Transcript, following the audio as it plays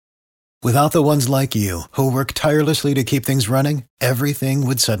Without the ones like you, who work tirelessly to keep things running, everything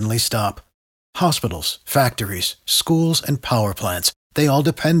would suddenly stop. Hospitals, factories, schools, and power plants, they all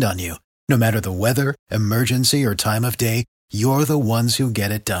depend on you. No matter the weather, emergency, or time of day, you're the ones who get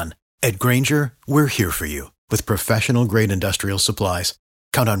it done. At Grainger, we're here for you with professional-grade industrial supplies.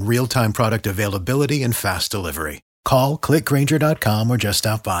 Count on real-time product availability and fast delivery. Call, clickgrainger.com, or just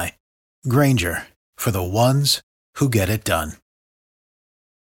stop by. Grainger, for the ones who get it done.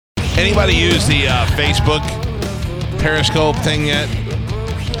 Anybody use the Facebook Periscope thing yet?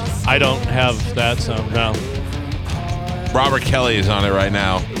 I don't have that, so no. Robert Kelly is on it right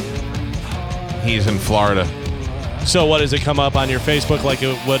now. He's in Florida. So what, does it come up on your Facebook like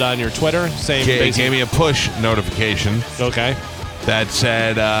it would on your Twitter? Same. It gave me a push notification. Okay. That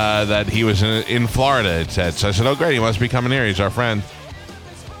said that he was in Florida, it said. So I said, oh, great, he must be coming here. He's our friend.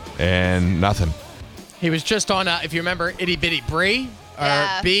 And nothing. He was just on, if you remember, Itty Bitty Bree,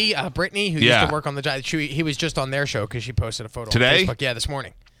 Brittany, who used to work on the job. He was just on their show because she posted a photo today? on Facebook. Yeah, this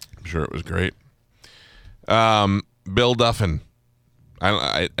morning. I'm sure it was great. Bill Duffin.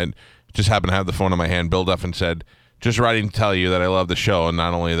 I just happened to have the phone in my hand. Bill Duffin said, just writing to tell you that I love the show, and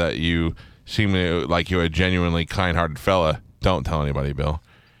not only that you seem like you're a genuinely kind-hearted fella. Don't tell anybody, Bill.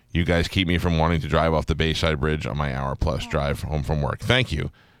 You guys keep me from wanting to drive off the Bayside Bridge on my hour-plus drive home from work. Thank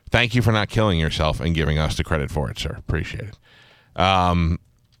you. Thank you for not killing yourself and giving us the credit for it, sir. Appreciate it.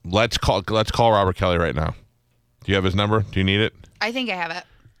 Let's call Robert Kelly right now. Do you have his number? Do you need it? I think I have it.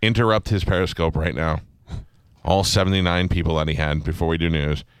 Interrupt his Periscope right now. All 79 people that he had before we do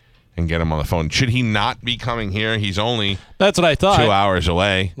news, and get him on the phone. Should he not be coming here? He's only That's what I thought. 2 hours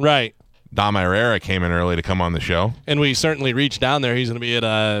away. Right. Dom Herrera came in early to come on the show. And we certainly reached down there. He's going to be at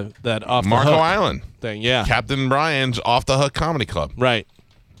that off Marco the hook Island thing. Yeah. Captain Brian's Off the Hook Comedy Club. Right.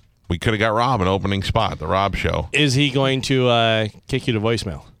 We could have got Rob an opening spot, the Rob Show. Is he going to kick you to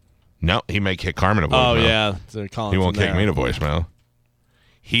voicemail? No, he may kick Carmen to voicemail. Oh, yeah. They're calling he won't from kick there. me to voicemail.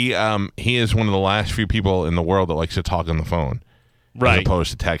 He is one of the last few people in the world that likes to talk on the phone, right, as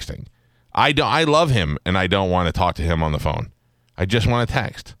opposed to texting. I love him, and I don't want to talk to him on the phone. I just want to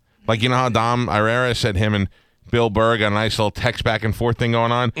text. Like, you know how Dom Herrera said him and Bill Burr got a nice little text back and forth thing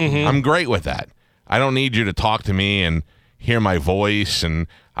going on? Mm-hmm. I'm great with that. I don't need you to talk to me and hear my voice, and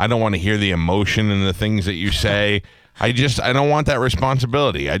I don't want to hear the emotion and the things that you say. I don't want that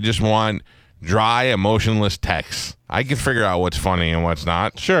responsibility. I just want dry, emotionless texts. I can figure out what's funny and what's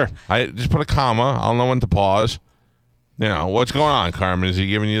not. Sure. I just put a comma. I'll know when to pause. You know, what's going on, Carmen? Is he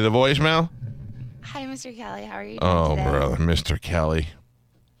giving you the voicemail? Hi, Mr. Kelly. How are you doing Oh, today? brother, Mr. Kelly.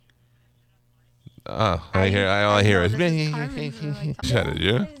 Oh, all I hear is me. Said it,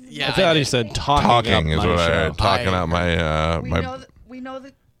 you? Yeah, I thought he said talking is up what my I show. heard. Talking up my We know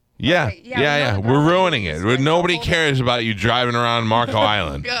that. Yeah, Okay, yeah. We're ruining it. Nobody cares about you driving around Marco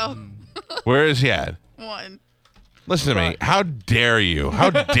Island. Go. Where is he at? One. Listen to me. How dare you?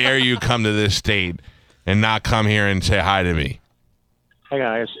 How dare you come to this state and not come here and say hi to me? Hang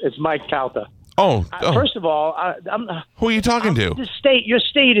on, it's Mike Calta. Oh. First of all, Who are you talking to? Your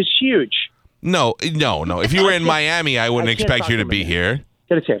state is huge. No. If you were in Miami, I wouldn't expect you to be here.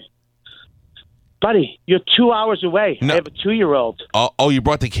 Get it to me. Buddy, you're 2 hours away. No. I have a 2-year-old. Oh, you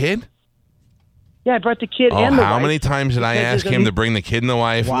brought the kid? Yeah, I brought the kid Oh, and the wife. how many times did I ask him to bring the kid and the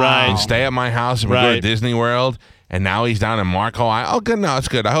wife and stay at my house and we go to Disney World? And now he's down in Marco Island. Oh, good. No, it's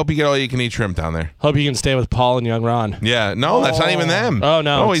good. I hope you get all you can eat shrimp down there. Hope you can stay with Paul and young Ron. Yeah. No, that's not even them. Oh,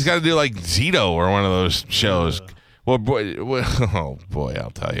 no. Oh, he's got to do like Zito or one of those shows. Well, boy,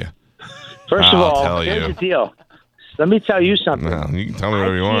 I'll tell you. First of I'll all, tell here's you. the deal. Let me tell you something. No, you can tell me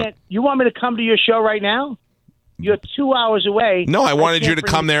whatever you want. You want me to come to your show right now? You're 2 hours away. No, I wanted you can't to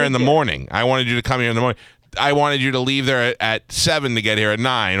bring come the there in the kid morning. I wanted you to come here in the morning. I wanted you to leave there at 7 to get here at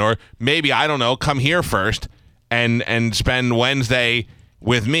 9. Or maybe, I don't know, come here first and spend Wednesday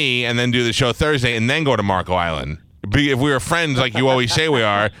with me and then do the show Thursday and then go to Marco Island. If we were friends like you always say we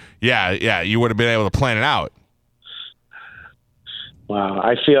are, yeah, you would have been able to plan it out. Wow,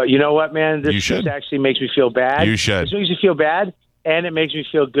 I feel, you know what, man? This actually makes me feel bad. You should. This makes me feel bad, and it makes me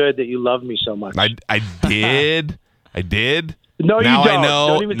feel good that you love me so much. I did. No, now you don't. I know.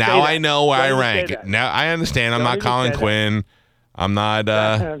 Don't even say now that. I know where Don't I even rank. say that. Now I understand. I'm Don't not even Colin say that. Quinn. I'm not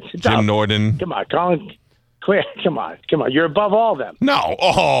Jim Stop. Norton. Come on, Colin. Quinn. Come on. You're above all of them. No.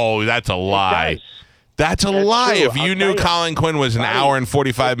 Oh, that's a lie. That's a lie. true. If you I'll knew tell you. Colin Quinn was an Buddy, hour and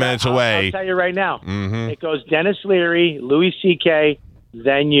 45 minutes away. I'll tell you right now. Mm-hmm. It goes Dennis Leary, Louis C.K.,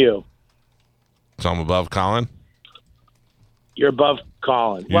 then you. So I'm above Colin? You're above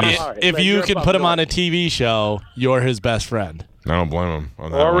Colin. Well, all right, If but you you're could above put him Colin. on a TV show, you're his best friend. I don't blame him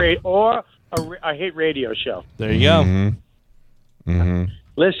on that one. Or a hit radio show. There you go. Mm-hmm.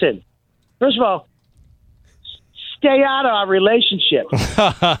 Listen, First of all, stay out of our relationship.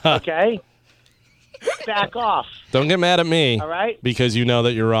 Okay? Back off. Don't get mad at me. All right? Because you know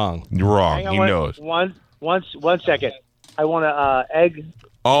that you're wrong. You're wrong. Hang on He knows. One second. I want a egg.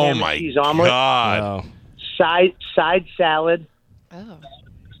 Oh ham my and cheese omelet. Oh. God! Side salad. Oh.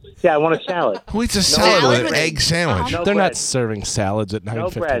 Yeah, I want a salad. Who eats a salad with an bread. egg sandwich? No They're bread. not serving salads at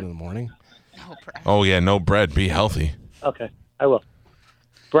 9:15 bread. in the morning. No bread. Oh yeah, no bread. Be healthy. Okay, I will.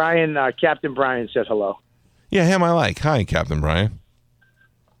 Brian, Captain Brian said hello. Yeah, him I like. Hi, Captain Brian.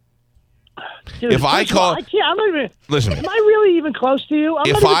 Dude, If I first of all, call- I can't, I'm not even. Listen to Am me. I really even close to you? I'm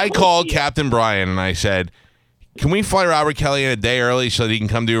If not even I close called to you. Captain Brian and I said, "Can we fly Robert Kelly in a day early so that he can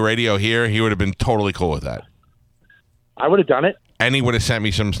come do radio here?" He would have been totally cool with that, I would have done it. and he would have sent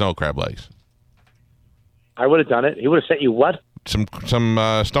me some snow crab legs, I would have done it. He would have sent you what? some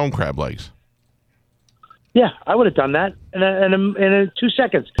stone crab legs. Yeah, I would have done that in 2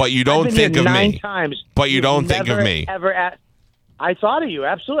 seconds. But you don't I've been think here of nine me. times. But you You've don't think of never, me. Ever I thought of you,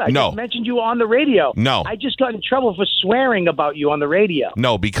 absolutely. I No. just mentioned you on the radio. No. I just got in trouble for swearing about you on the radio.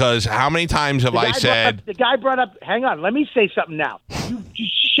 No, because how many times have I said? The guy brought up. Hang on, let me say something now. You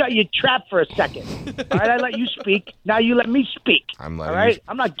shut your trap for a second. All right, I let you speak. Now you let me speak. I'm all letting right, you-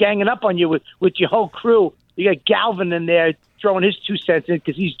 I'm not ganging up on you with your whole crew. You got Galvin in there throwing his 2 cents in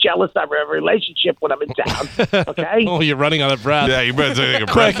because he's jealous of our relationship when I'm in town. Okay. Oh, you're running out of breath. Yeah, you better take a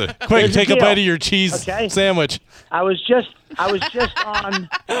Quick, breath. quick, Here's the take a deal. bite of your cheese Okay. sandwich. I was just on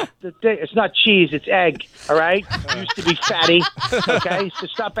the thing. It's not cheese, it's egg. All right. Used to be fatty. Okay. So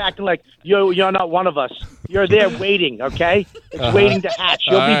stop acting like you're not one of us. You're there waiting. Okay. It's waiting to hatch.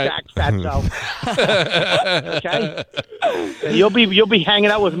 You'll All be right. back, fatso. Okay. And you'll be hanging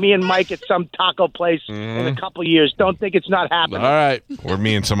out with me and Mike at some taco place in a couple years. Don't think it's not happening. All right. Or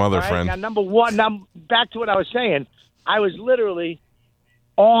me and some other All right? friend. Now, number one. Now back to what I was saying. I was literally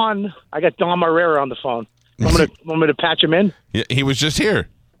on. I got Don Marrera on the phone. Want me to patch him in? Yeah, he was just here.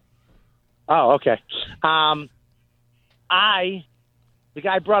 Oh, okay. The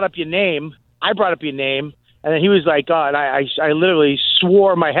guy brought up your name. I brought up your name, and then he was like, "God," I literally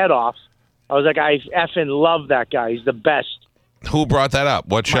swore my head off. I was like, "I effing love that guy. He's the best." Who brought that up?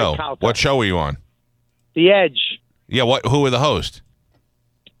 What show? Calta. What show were you on? The Edge. Yeah, who were the hosts?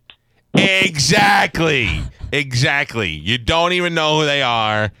 Exactly. You don't even know who they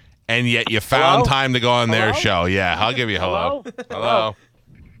are, and yet you found Hello? time to go on their Hello? show. Yeah, I'll give you hello. Hello.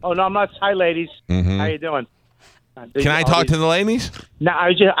 Oh no, I'm not. Hi, ladies. Mhm. How you doing? Can I talk to the ladies? Now I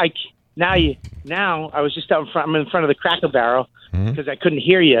was just out in front. I'm in front of the Cracker Barrel because I couldn't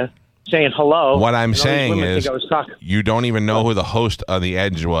hear you saying hello. What I'm and all these saying women is think I was talking. you don't even know who the host of The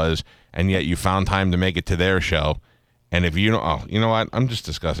Edge was, and yet you found time to make it to their show. And if you don't, you know what? I'm just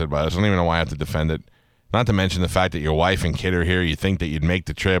disgusted by this. I don't even know why I have to defend it. Not to mention the fact that your wife and kid are here. You think that you'd make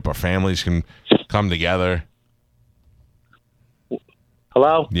the trip. Our families can come together.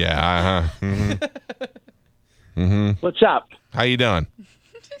 Hello. Yeah. What's up? How you doing?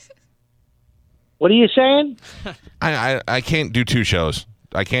 What are you saying? I can't do two shows.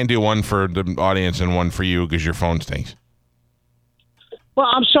 I can't do one for the audience and one for you because your phone stinks. Well,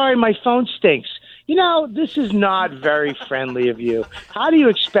 I'm sorry, my phone stinks. You know, this is not very friendly of you. How do you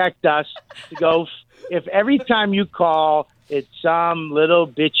expect us to go if every time you call, it's some little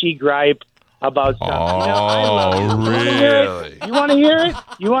bitchy gripe about something? I love you. Really? You want to hear it?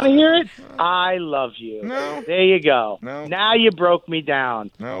 You want to hear it? I love you. No. There you go. No. Now you broke me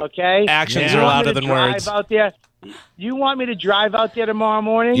down. No. Okay? Actions You are want me louder to than drive words. Out there? You want me to drive out there tomorrow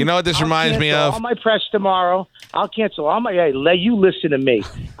morning? You know what this I'll reminds me cancel of? all my press tomorrow. I'll cancel all my. Hey, you listen to me.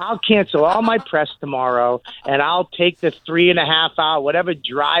 I'll cancel all my press tomorrow, and I'll take the 3.5 hour, whatever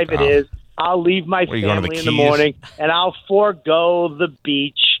drive it is. I'll leave my What, you going to family the in the Keys? morning, and I'll forego the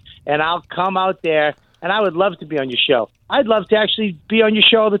beach, and I'll come out there, and I would love to be on your show. I'd love to actually be on your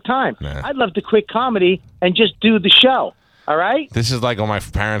show all the time. Nah. I'd love to quit comedy and just do the show. All right? This is like when my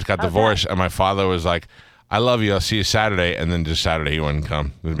parents got divorced, and my father was like, "I love you. I'll see you Saturday," and then just Saturday he wouldn't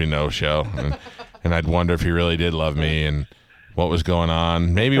come. There'd be no show, and I'd wonder if he really did love me and what was going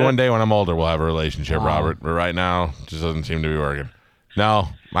on. Maybe one day when I'm older, we'll have a relationship, Robert. But right now, it just doesn't seem to be working. No,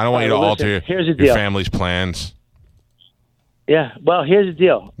 I don't want you to All right, alter listen, here's the your deal. family's plans. Yeah. Well, here's the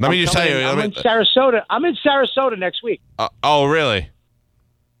deal. Let me just tell you. I'm in Sarasota. I'm in Sarasota next week. Oh, really?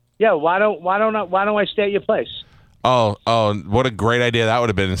 Yeah. Why don't I stay at your place? Oh, what a great idea that would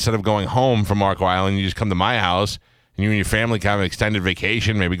have been. Instead of going home from Marco Island, you just come to my house, and you and your family can have an extended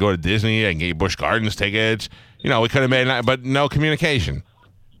vacation, maybe go to Disney and get you Busch Gardens tickets. You know, we could have made it, but no communication.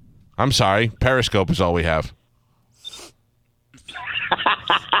 I'm sorry. Periscope is all we have.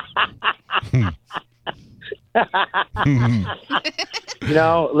 You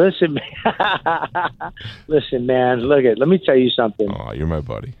know, listen, listen, man. Let me tell you something. Oh, you're my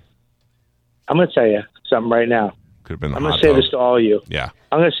buddy. I'm going to tell you something right now. Could have been. I'm going to say this to all of you. Yeah.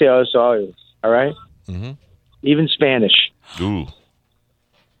 I'm going to say this to all of you. All right? Mm-hmm. Even Spanish. Ooh.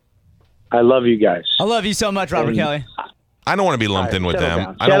 I love you guys. I love you so much, Robert Kelly. I don't want to be lumped in with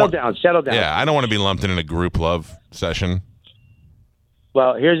them. Settle down. Yeah, I don't want to be lumped in a group love session.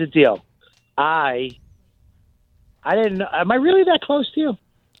 Well, here's the deal. I didn't know. Am I really that close to you?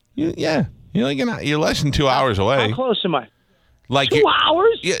 Yeah. You're less than 2 hours away. How close am I? Like 2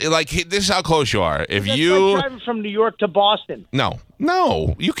 hours? Yeah, like this is how close you are. If That's you like driving from New York to Boston. No,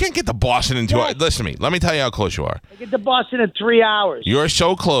 you can't get to Boston in 2 hours. Listen to me. Let me tell you how close you are. I get to Boston in 3 hours. You're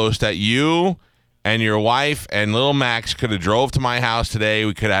so close that you and your wife and little Max could have drove to my house today.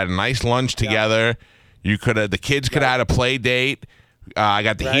 We could have had a nice lunch together. You could have. The kids could have had a play date. I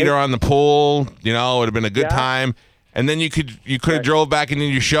got the heater on the pool. You know, it would have been a good time. And then you could have drove back into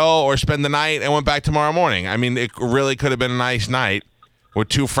your show or spend the night and went back tomorrow morning. I mean, it really could have been a nice night where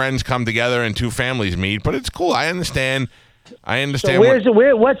two friends come together and two families meet. But it's cool. I understand. So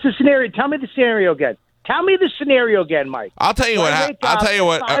what's the scenario? Tell me the scenario again. Tell me the scenario again, Mike. I'll tell you what. I'll tell you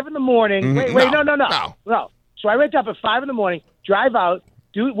what. 5 in the morning. Wait, no. So I wake up at 5 in the morning, drive out.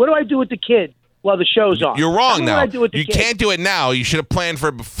 What do I do with the kid while the show's on? You're wrong now. You can't do it now. You should have planned for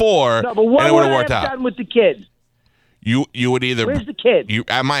it before. No, but what and it would would have I worked have out. done with the kid? You would either. Where's the kid?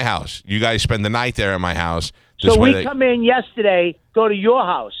 At my house. You guys spend the night there at my house. So we come in yesterday, go to your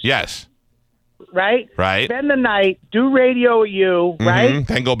house. Yes. Right? Right. Spend the night, do radio with you, right?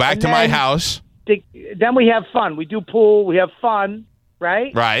 Then go back to my house. Then we have fun. We do pool. We have fun,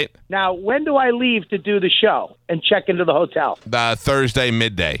 right? Right. Now, when do I leave to do the show and check into the hotel? Thursday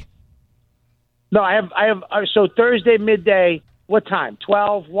midday. No, I have. So Thursday midday. What time?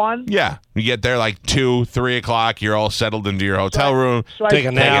 12, 1? Yeah. You get there like 2, 3 o'clock. You're all settled into your hotel room. So take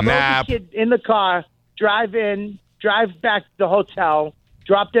a nap. The kid in the car, drive back to the hotel,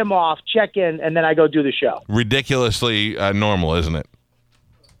 drop them off, check in, and then I go do the show. Ridiculously normal, isn't it?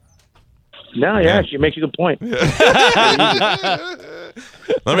 No, yeah, she makes a good point. Let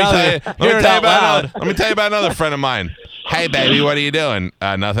me tell you about another friend of mine. Hey, baby, what are you doing?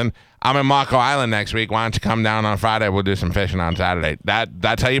 Nothing. I'm in Marco Island next week. Why don't you come down on Friday? We'll do some fishing on Saturday.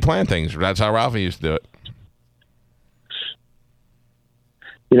 That's how you plan things. That's how Ralphie used to do it.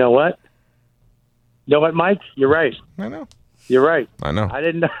 You know what? Mike? You're right. I know. You're right. I know. I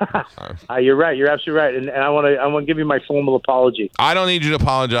didn't. You're right. You're absolutely right. And I want to give you my formal apology. I don't need you to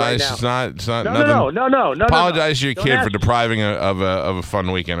apologize. Right It's not. No. Apologize to your Don't kid for depriving of a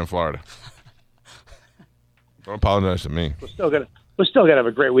fun weekend in Florida. Don't apologize to me. We're still gonna have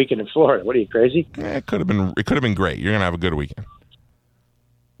a great weekend in Florida. What are you, crazy? Yeah, it could have been great. You're gonna have a good weekend.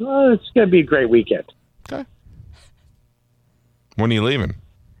 Well, it's gonna be a great weekend. Okay. When are you leaving?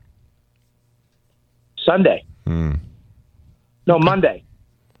 Sunday. No, Monday.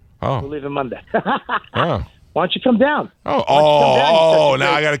 Oh. We're leaving Monday. Oh. Why don't you come down? Oh,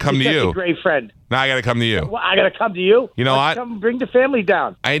 now I got to come to you. A great friend. Now I got to come to you. Well, I got to come to you. You know what? Come bring the family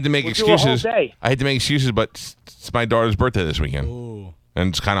down. I had to make excuses. I had to make excuses, but it's my daughter's birthday this weekend. Ooh. And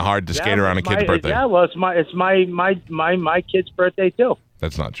it's kind of hard to skate around a kid's birthday. Yeah, well, it's my kid's birthday too.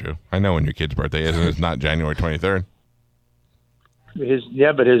 That's not true. I know when your kid's birthday is, and it's not January 23rd. His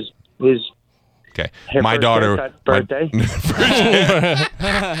okay. My daughter birthday. Today's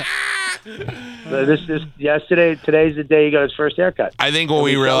the day he got his first haircut. I think what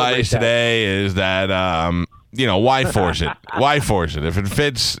we realized today is that why force it? Why force it? If it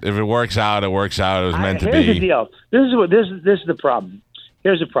fits, if it works out, it works out. It was meant to be. Here's the deal. This is the problem.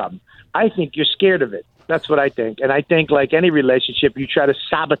 Here's the problem. I think you're scared of it. That's what I think. And I think, like any relationship, you try to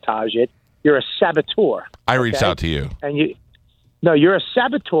sabotage it. You're a saboteur. I reached out to you. And you're a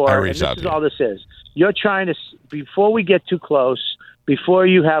saboteur. I reached out to you. This is you. all this is. You're trying to, before we get too close, before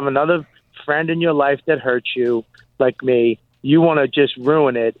you have another friend in your life that hurts you, like me, you want to just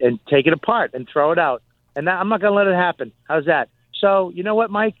ruin it and take it apart and throw it out. And I'm not going to let it happen. How's that? So, you know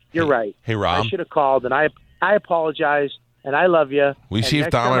what, Mike? You're right. Hey, Rob. I should have called, and I apologize, and I love you. We see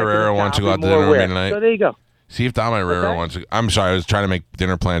if Dom Herrera wants to go out to dinner with me tonight. So there you go. See if Dom Herrera wants to. I'm sorry, I was trying to make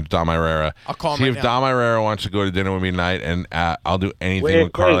dinner plans with Dom Herrera. I'll call him. See right if now. Dom Herrera wants to go to dinner with me tonight, and I'll do anything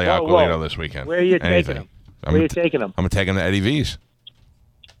with Carly Aquilino this weekend. Where are you taking him? Where are you taking him? I'm taking him to Eddie V's.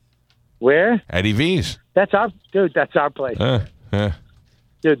 Where? Eddie V's. That's our place.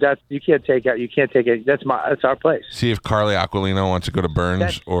 Dude, you can't take it. That's our place. See if Carly Aquilino wants to go to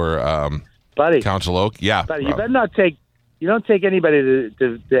Burns or buddy, Council Oak. Yeah, buddy, you better not take. You don't take anybody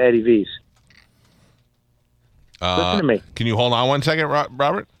to Eddie V's. Listen to me. Can you hold on one second,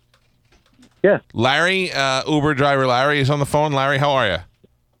 Robert? Yeah. Larry, Uber driver Larry is on the phone. Larry, how are you?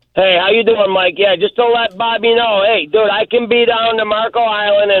 Hey, how you doing, Mike? Yeah, just to let Bobby know, hey, dude, I can be down to Marco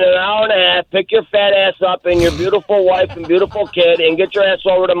Island in an hour and a half, pick your fat ass up and your beautiful wife and beautiful kid, and get your ass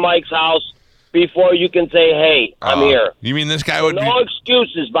over to Mike's house before you can say, hey, I'm here. You mean this guy would No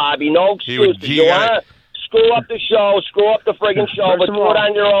excuses, Bobby, no excuses. You want to screw up the show, screw up the friggin' show, but do it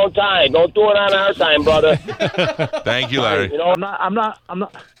on your own time. Don't do it on our time, brother. Thank you, Larry. You know, I'm not,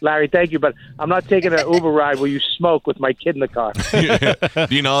 Larry, thank you, but I'm not taking an Uber ride where you smoke with my kid in the car.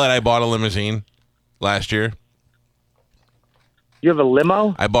 Do you know that I bought a limousine last year? You have a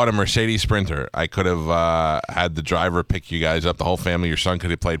limo? I bought a Mercedes Sprinter. I could have had the driver pick you guys up, the whole family. Your son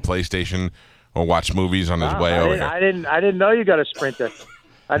could have played PlayStation or watched movies on his way over here. I didn't know you got a Sprinter.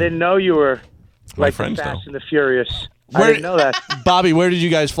 I didn't know you were My like friends Fast know. and the Furious. I didn't know that. Bobby, where did you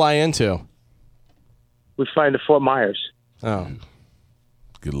guys fly into? We fly into Fort Myers. Oh,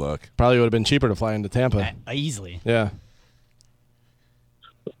 Good luck. probably would have been cheaper to fly into Tampa. Easily. Yeah.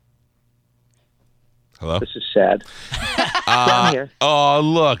 Hello? This is sad. Down here. Oh,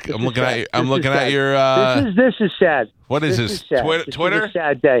 look. I'm looking at you. I'm looking at your This is sad. what is This this? is sad. Twitter? This is a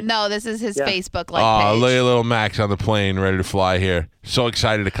sad day. No, this is his Yeah. Facebook Oh, look page. at little Max on the plane ready to fly here. So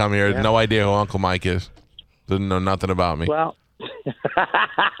excited to come here. Yeah. No idea who Uncle Mike is. Doesn't know nothing about me. Well,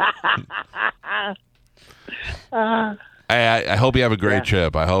 I hope you have a great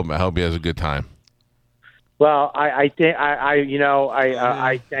trip. I hope he has a good time. well, I think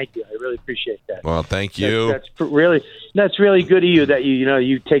I thank you. I really appreciate that. Well, thank you. That's really good of you that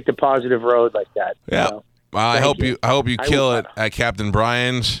you take the positive road like that. Yeah. You know? Well, I hope you I kill will. it at Captain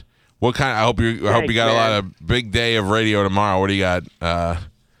Brian's. What kind? I hope you Thanks, got a lot man. of big day of radio tomorrow. What do you got?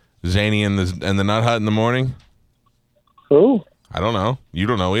 Zany and the Nut Hut in the morning. Who? I don't know. You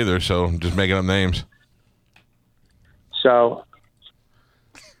don't know either. So I'm just making up names. So,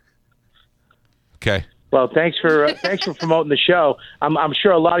 Okay. well, thanks for promoting the show. I'm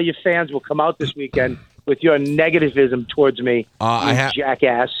sure a lot of your fans will come out this weekend with your negativism towards me,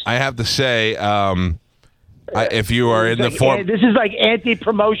 jackass. I have to say, if you are in the Fort, This is like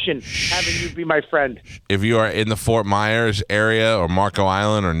anti-promotion, having you be my friend. if you are in the Fort Myers area or Marco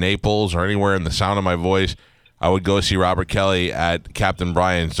Island or Naples or anywhere in the sound of my voice, I would go see Robert Kelly at Captain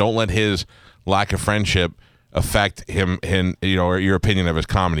Brian's. Don't let his lack of friendship affect him, or your opinion of his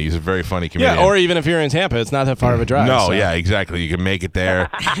comedy. He's a very funny comedian. Yeah, or even if you're in Tampa, it's not that far of a drive. No, so. yeah, exactly. You can make it there.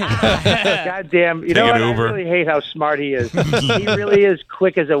 Goddamn! You know Take what? an Uber. I really hate how smart he is. He really is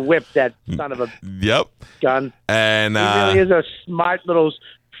quick as a whip. That son of a Yep. gun. And He really is a smart little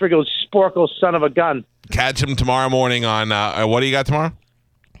friggin' sporkle son of a gun. catch him tomorrow morning on, what do you got tomorrow?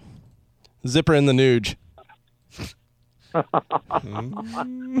 Zipper in the Nuge.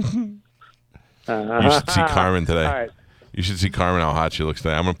 You should see Carmen today. All right. You should see Carmen how hot she looks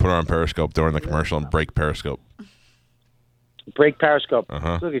today. I'm going to put her on Periscope during the commercial and break Periscope. Break Periscope.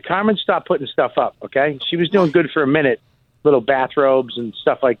 Uh-huh. Look, Carmen stopped putting stuff up, okay? She was doing good for a minute, little bathrobes and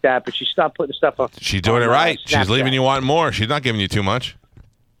stuff like that, but she stopped putting stuff up. She's doing it on, right. She's Snapchat. leaving you wanting more. She's not giving you too much.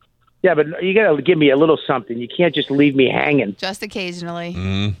 Yeah, but you got to give me a little something. You can't just leave me hanging. Just occasionally.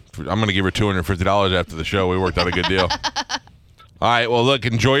 I'm going to give her $250 after the show. We worked out a good deal. All right. Well, look,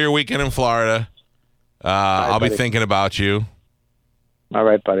 enjoy your weekend in Florida. I'll be buddy. thinking about you. All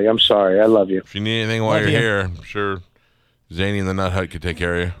right, buddy. I'm sorry. I love you. If you need anything while Love you're you. here, I'm sure Zany and the Nut Hut could take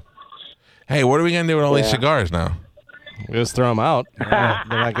care of you. Hey, what are we going to do with all these cigars now? We just throw them out. They're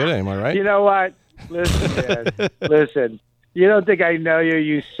not good anymore, right? You know what? Listen, man. Listen. You don't think I know you,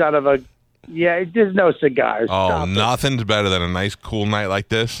 you son of a... Yeah, there's no cigars. Oh, Stop it. nothing's better than a nice, cool night like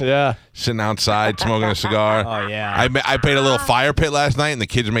this. Yeah. Sitting outside, smoking a cigar. Oh, yeah. I made a little fire pit last night, and the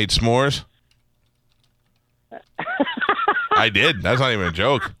kids made s'mores. I did. That's not even a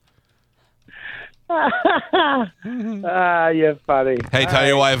joke. You're funny. Hey, tell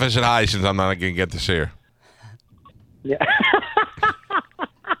your wife I said hi since I'm not going to get to see her. Yeah.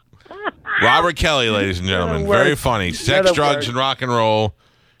 Robert Kelly, ladies and gentlemen. You're the Very worst. funny. Sex, the drugs, worst. and rock and roll.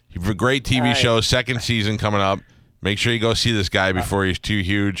 You have a great TV right. show, second season coming up. Make sure you go see this guy before he's too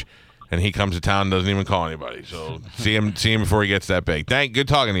huge and he comes to town and doesn't even call anybody. So see him before he gets that big. Good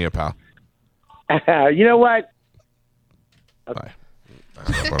talking to you, pal. You know what? Bye.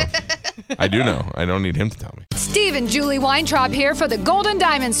 I do know. I don't need him to tell me. Steve and Julie Weintraub here for the Golden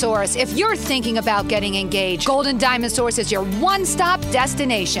Diamond Source. If you're thinking about getting engaged, Golden Diamond Source is your one-stop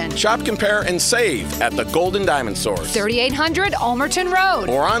destination. Shop, compare, and save at the Golden Diamond Source. 3800 Almerton Road.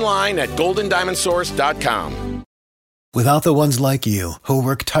 Or online at goldendiamondsource.com. Without the ones like you, who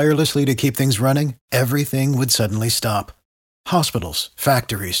work tirelessly to keep things running, everything would suddenly stop. Hospitals,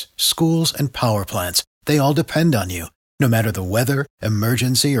 factories, schools, and power plants, they all depend on you. No matter the weather,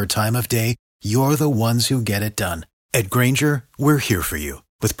 emergency, or time of day, you're the ones who get it done. At Grainger, we're here for you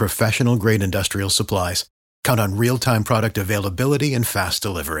with professional-grade industrial supplies. Count on real-time product availability and fast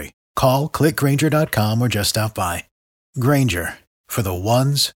delivery. Call, clickgrainger.com, or just stop by. Grainger, for the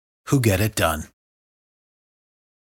ones who get it done.